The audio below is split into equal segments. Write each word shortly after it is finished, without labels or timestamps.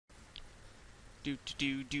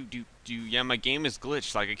Yeah, my game is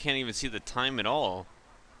glitched. Like, I can't even see the time at all.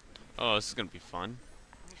 Oh, this is gonna be fun.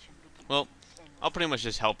 Well, I'll pretty much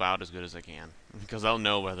just help out as good as I can. Because I'll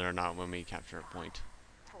know whether or not when we capture a point.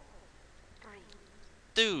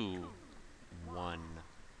 2, 1.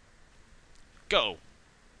 Go!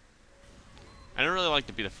 I don't really like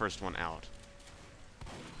to be the first one out.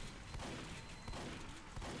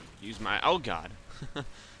 Use my... Oh, God.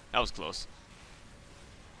 That was close.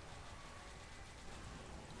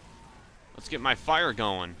 Let's get my fire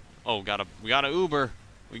going. Oh, we got a Uber.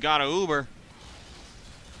 We got a Uber.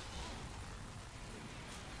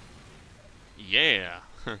 Yeah.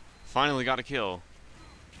 Finally got a kill.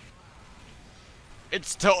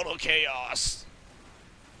 It's total chaos.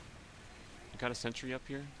 Got a sentry up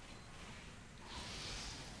here?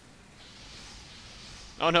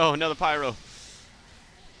 Oh no, another pyro.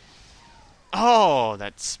 Oh,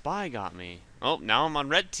 that spy got me. Oh, now I'm on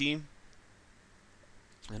red team.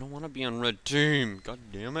 I don't want to be on red team. God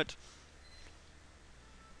damn it.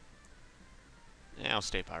 Yeah, I'll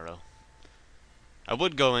stay pyro. I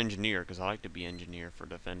would go engineer, because I like to be engineer for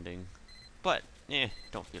defending. But,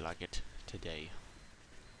 don't feel like it today.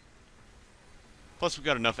 Plus, we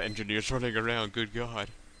got enough engineers running around, good God.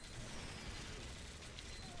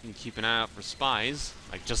 You keep an eye out for spies,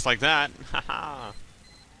 just like that. Haha.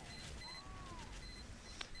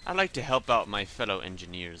 I like to help out my fellow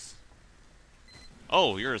engineers.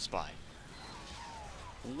 Oh, you're a spy.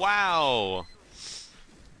 Wow.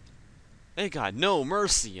 They got no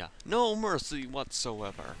mercy. No mercy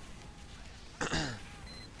whatsoever.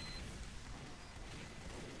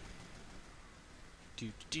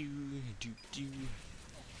 Do.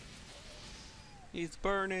 He's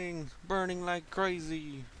burning like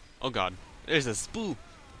crazy. Oh God, there's a spoo.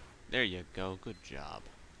 There you go, good job.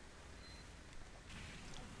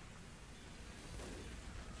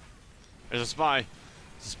 There's a spy.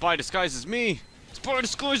 The spy disguises me. Spy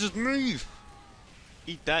disguises me.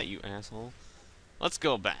 Eat that, you asshole. Let's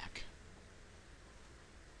go back.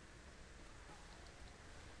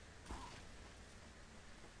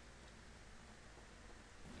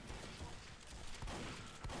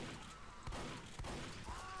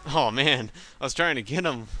 Oh man, I was trying to get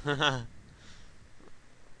him. That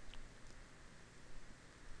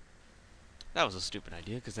was a stupid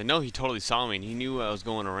idea, because I know he totally saw me and he knew I was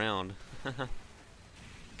going around.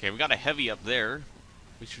 Okay, we got a heavy up there.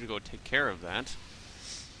 We should go take care of that.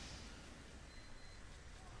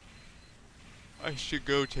 I should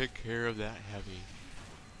go take care of that heavy.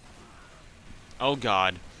 Oh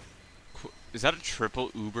God. Is that a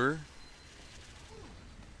triple Uber?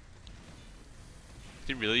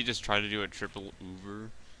 Did he really just try to do a triple Uber?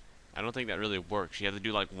 I don't think that really works. You have to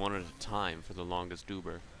do like one at a time for the longest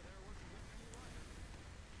Uber.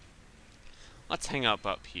 Let's hang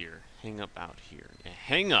up here. Hang up out here. Yeah,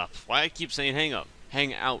 hang up. Why I keep saying hang up?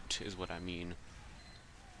 Hang out is what I mean.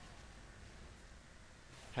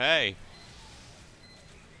 Hey.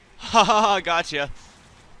 Haha, gotcha.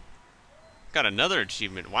 Got another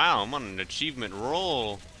achievement. Wow, I'm on an achievement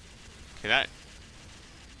roll. Okay, I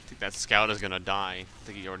think that scout is gonna die. I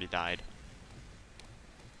think he already died.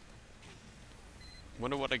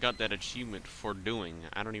 Wonder what I got that achievement for doing.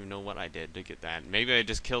 I don't even know what I did to get that. Maybe I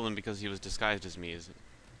just killed him because he was disguised as me. Is it?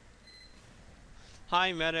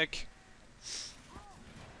 Hi, medic.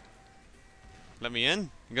 Let me in?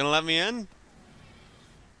 You gonna let me in?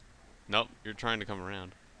 Nope, you're trying to come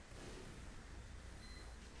around.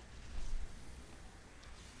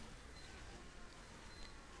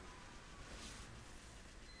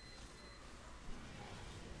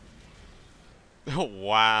 Oh,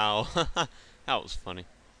 wow. That was funny.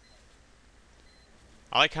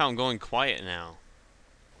 I like how I'm going quiet now.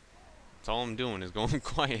 That's all I'm doing is going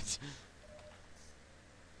quiet.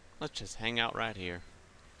 Let's just hang out right here.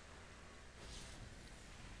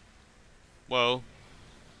 Whoa.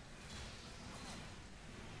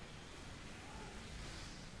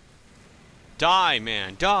 Die,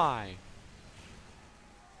 man, die!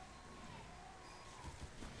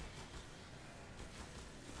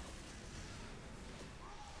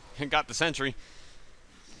 Got the sentry.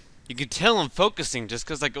 You can tell I'm focusing just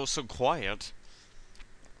because I go so quiet.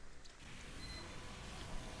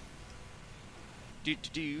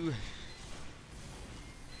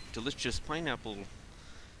 Delicious pineapple.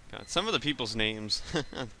 God, some of the people's names,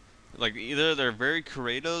 like either they're very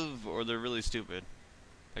creative or they're really stupid.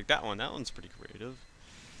 Like that one's pretty creative.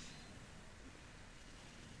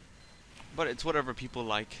 But it's whatever people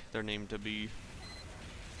like their name to be.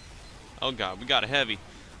 Oh God, we got a heavy.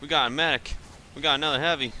 We got a medic. We got another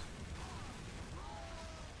heavy.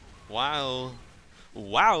 Wow.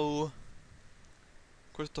 Wow.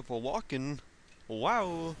 Christopher Walken.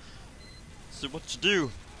 Wow. So what to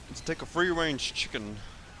do? Let's take a free-range chicken.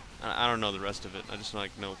 I don't know the rest of it. I just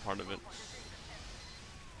like know part of it.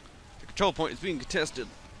 The control point is being contested.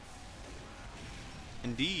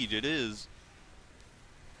 Indeed, it is.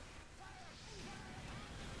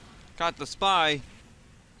 Got the spy.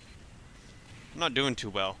 I'm not doing too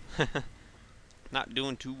well. Not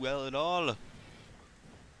doing too well at all. I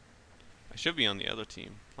should be on the other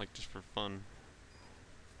team, like just for fun.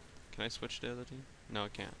 Can I switch to the other team? No, I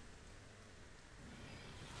can't.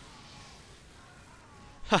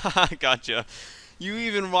 Haha, gotcha. You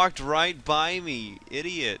even walked right by me,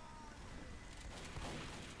 idiot.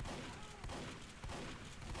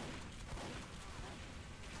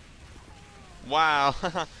 Wow.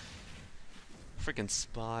 Freaking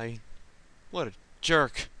spy. What a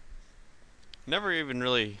jerk. Never even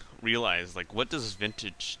really realized, like, what does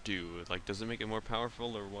vintage do? Like, does it make it more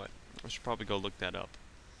powerful or what? I should probably go look that up.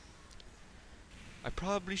 I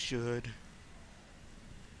probably should.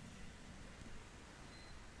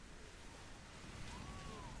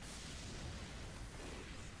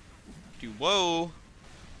 Dude, whoa!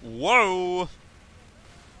 Whoa!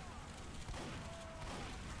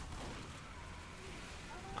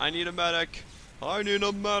 I need a medic! I need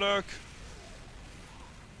a medic!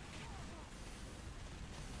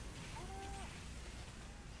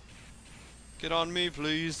 Get on me,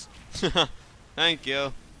 please. Thank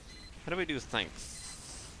you. How do we do thanks?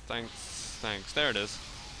 Thanks, thanks. There it is.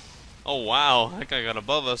 Oh wow, that guy got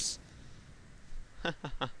above us.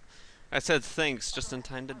 I said thanks just in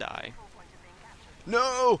time to die.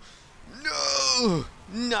 No! No!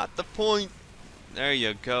 Not the point! There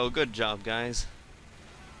you go. Good job, guys.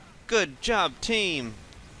 Good job, team!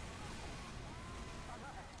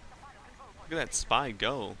 Look at that spy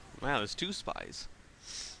go. Wow, there's 2 spies.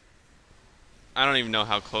 I don't even know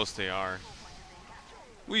how close they are.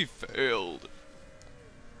 We failed.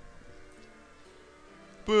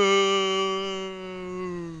 Boo!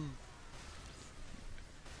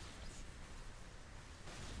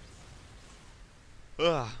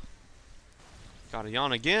 Ugh. Gotta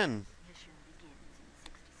yawn again.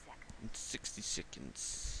 In 60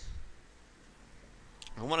 seconds.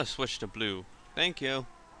 I want to switch to blue. Thank you.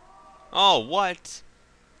 Oh, what?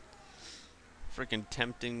 Freaking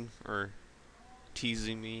tempting or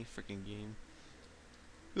teasing me, freaking game.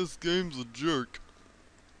 This game's a jerk.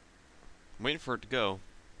 I'm waiting for it to go.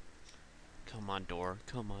 Come on, door.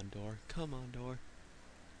 Come on, door. Come on, door.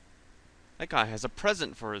 That guy has a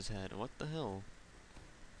present for his head. What the hell?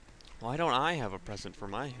 Why don't I have a present for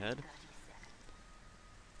my head?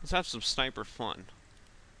 Let's have some sniper fun.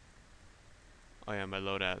 Oh yeah, my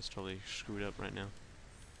loadout is totally screwed up right now.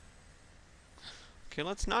 Okay,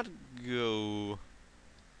 let's not go...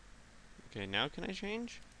 Okay, now can I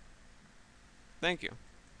change? Thank you.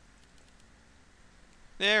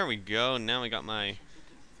 There we go. Now I got my...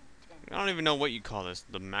 I don't even know what you call this.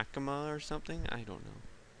 The Makima or something? I don't know.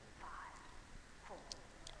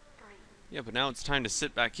 Yeah, but now it's time to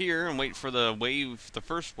sit back here and wait for the wave, the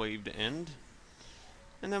first wave to end.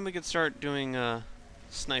 And then we can start doing,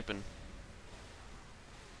 sniping.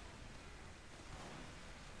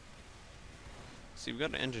 See, we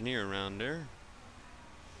got an engineer around there.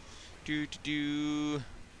 The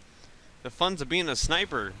fun's of being a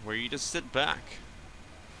sniper, where you just sit back.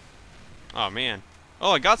 Oh man.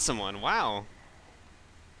 Oh, I got someone. Wow.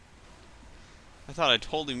 I thought I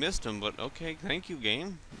totally missed him, but okay, thank you,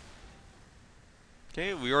 game.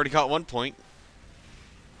 Okay, we already got 1 point.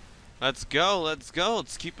 Let's go, let's go.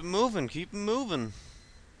 Let's keep it moving, keep it moving.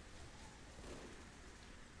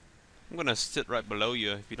 I'm gonna sit right below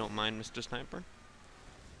you, if you don't mind, Mr. Sniper.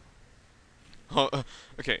 Oh,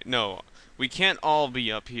 okay, no. We can't all be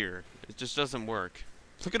up here. It just doesn't work.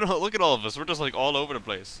 Look at all of us. We're just like all over the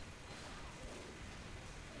place.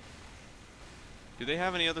 Do they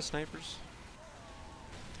have any other snipers?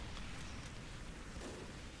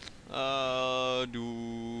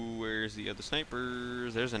 Where's the other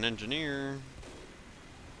snipers? There's an engineer.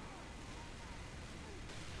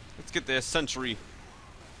 Let's get this sentry.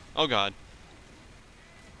 Oh god.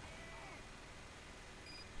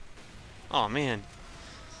 Oh man.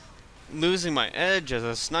 Losing my edge as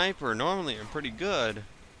a sniper. Normally I'm pretty good.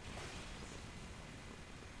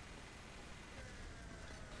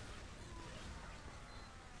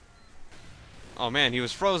 Oh man, he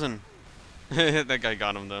was frozen. That guy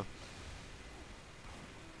got him though.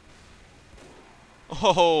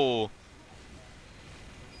 Oh.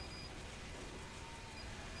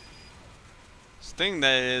 This thing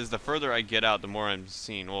that is, the further I get out, the more I'm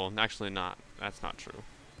seen. Well, actually not. That's not true.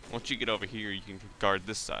 Once you get over here, you can guard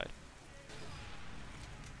this side.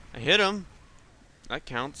 I hit him. That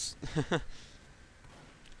counts.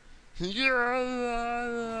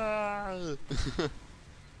 Yeah!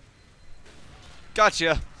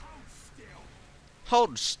 Gotcha!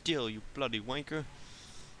 Hold still, you bloody wanker.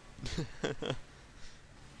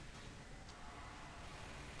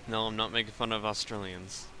 No, I'm not making fun of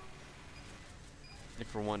Australians.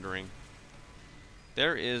 If you're wondering.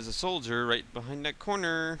 There is a soldier right behind that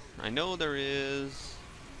corner. I know there is.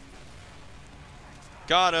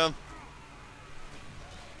 Got him.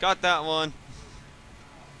 Got that one.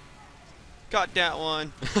 Got that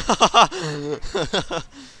one.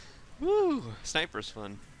 Woo! Sniper's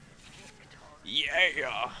fun.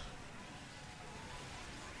 Yeah!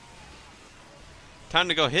 Time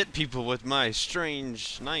to go hit people with my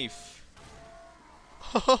strange knife.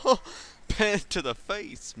 Pen to the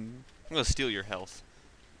face. I'm gonna steal your health.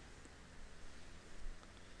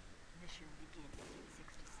 Mission begins in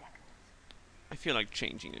 60 seconds. I feel like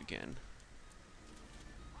changing again.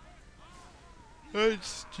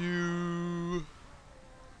 Let's do...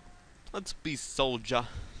 Let's be soldier.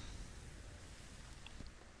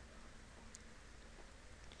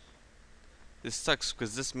 This sucks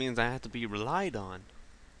because this means I have to be relied on.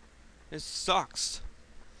 This sucks.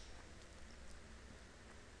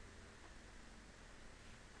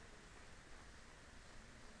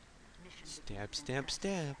 Mission Stab, begins in stab, 10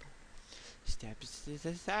 stab. Stab,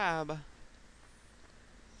 stab, stab.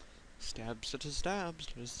 Stab, stab, stab,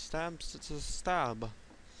 stab, stab, stab.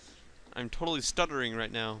 I'm totally stuttering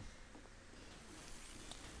right now.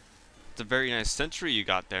 It's a very nice sentry you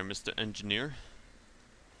got there, Mr. Engineer.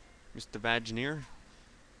 Mr. Vagineer.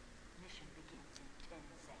 Mission begins in 10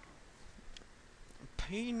 seconds.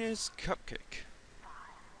 Penis cupcake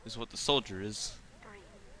is what the soldier is. 3,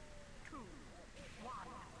 2, 1.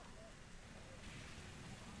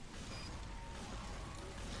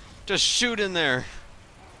 Just shoot in there.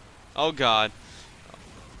 Oh god.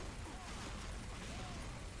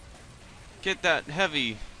 Get that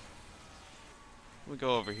heavy. We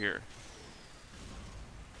go over here.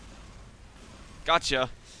 Gotcha.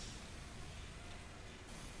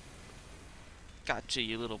 Gotcha,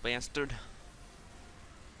 you little bastard.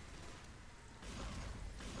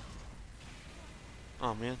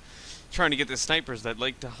 Oh man. Trying to get the snipers that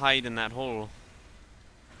like to hide in that hole.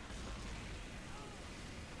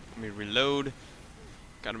 Let me reload.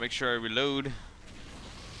 Gotta make sure I reload.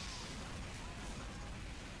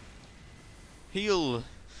 Heal.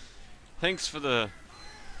 Thanks for the...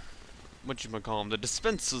 whatchamacallem, the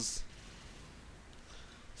dispensers.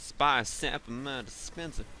 Spy sap in my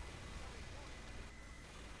dispenser.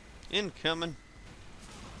 Incoming.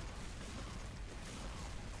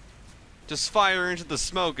 Just fire into the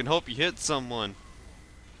smoke and hope you hit someone.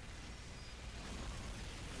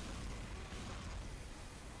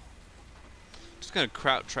 Just gonna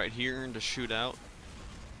crouch right here and just shoot out.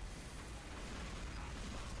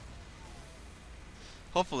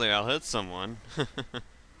 Hopefully I'll hit someone.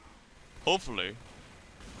 Hopefully.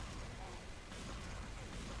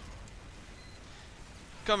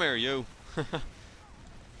 Come here, you.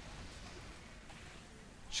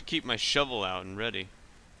 Should keep my shovel out and ready,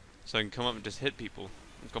 so I can come up and just hit people.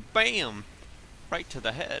 Just go BAM! Right to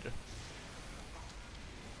the head.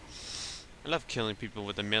 I love killing people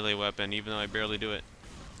with a melee weapon, even though I barely do it.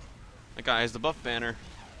 That guy has the buff banner.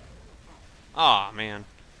 Aw, man.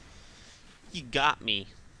 You got me.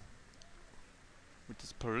 With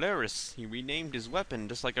this Polaris, he renamed his weapon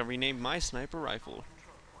just like I renamed my sniper rifle.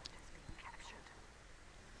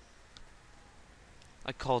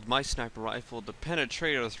 I called my sniper rifle the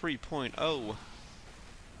Penetrator 3.0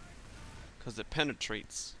 because it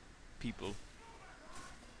penetrates people.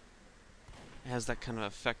 It has that kind of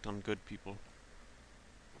effect on good people.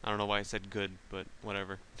 I don't know why I said good, but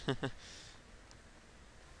whatever.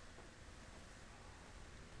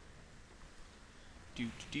 Do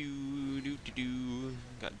do do do do.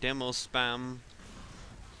 Got demo spam.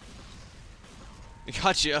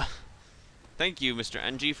 Gotcha. Thank you, Mr.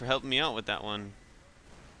 NG, for helping me out with that one.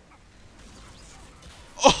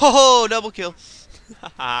 Oh, double kill.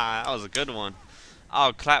 That was a good one.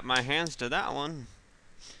 I'll clap my hands to that one.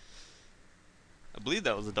 I believe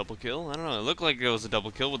that was a double kill. I don't know. It looked like it was a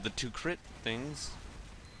double kill with the 2 crit things.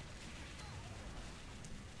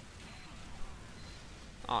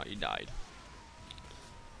 Oh, he died.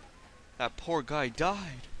 That poor guy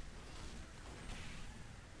died.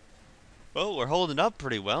 Well, we're holding up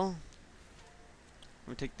pretty well. Let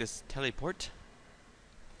me take this teleport.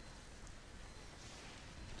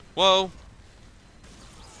 Whoa!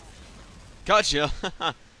 Gotcha!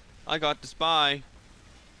 I got the spy.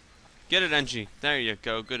 Get it, NG. There you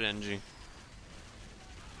go. Good NG.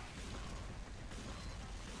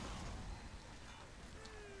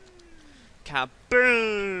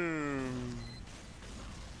 Kaboom!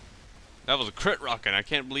 That was a crit rocket. I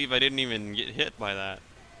can't believe I didn't even get hit by that.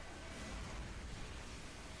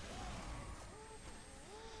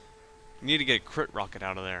 Need to get a crit rocket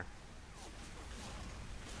out of there.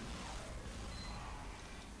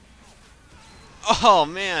 Oh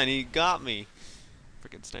man, he got me.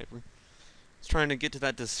 Freaking sniper. He's trying to get to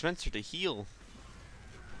that dispenser to heal.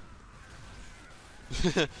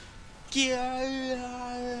 This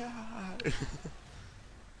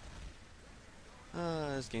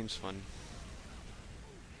game's fun.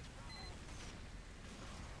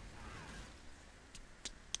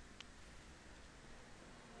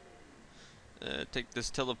 Take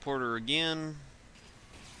this teleporter again.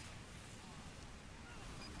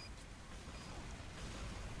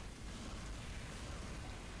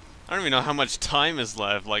 I don't even know how much time is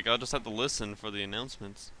left. Like, I'll just have to listen for the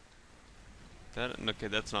announcements. Okay,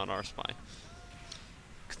 that's not our spy.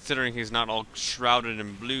 Considering he's not all shrouded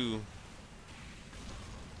in blue.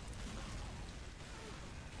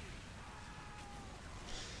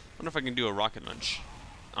 Wonder if I can do a rocket launch.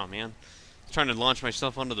 Oh man, I'm trying to launch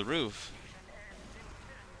myself onto the roof.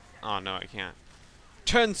 Oh no, I can't.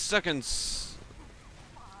 10 seconds.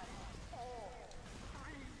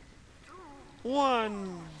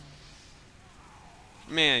 1.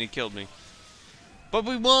 Man, he killed me. But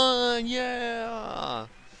we won! Yeah!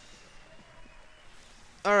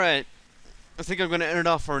 Alright. I think I'm going to end it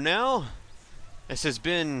off for now. This has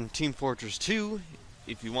been Team Fortress 2.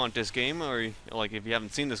 If you want this game, or like if you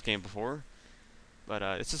haven't seen this game before.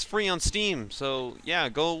 But this is free on Steam, so yeah,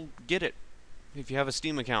 go get it. If you have a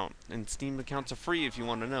Steam account. And Steam accounts are free if you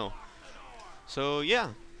want to know. So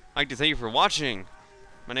yeah, I'd like to thank you for watching.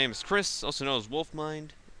 My name is Chris, also known as Wolfmind,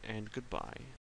 and goodbye.